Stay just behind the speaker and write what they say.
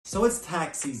So it's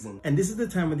tax season, and this is the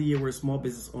time of the year where small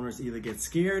business owners either get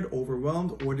scared,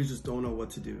 overwhelmed, or they just don't know what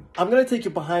to do. I'm gonna take you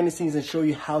behind the scenes and show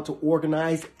you how to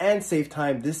organize and save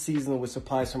time this season with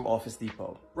supplies from Office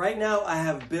Depot. Right now, I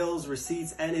have bills,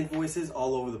 receipts, and invoices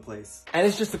all over the place. And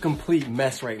it's just a complete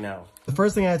mess right now. The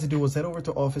first thing I had to do was head over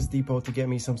to Office Depot to get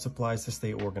me some supplies to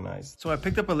stay organized. So I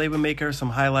picked up a label maker,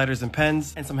 some highlighters and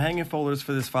pens, and some hanging folders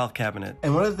for this file cabinet.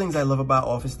 And one of the things I love about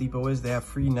Office Depot is they have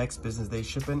free next business day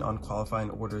shipping on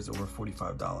qualifying orders over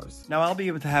 $45. Now I'll be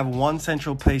able to have one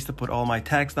central place to put all my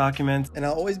tax documents, and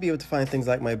I'll always be able to find things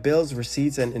like my bills,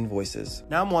 receipts, and invoices.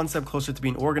 Now I'm one step closer to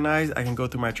being organized. I can go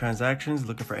through my transactions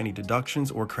looking for any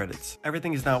deductions or credits.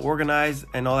 Everything is now organized,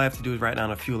 and all I have to do is write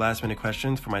down a few last minute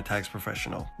questions for my tax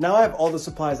professional. Now I have all the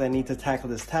supplies I need to tackle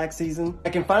this tax season. I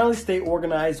can finally stay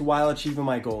organized while achieving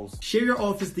my goals. Share your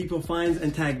Office Depot finds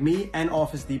and tag me and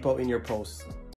Office Depot in your posts.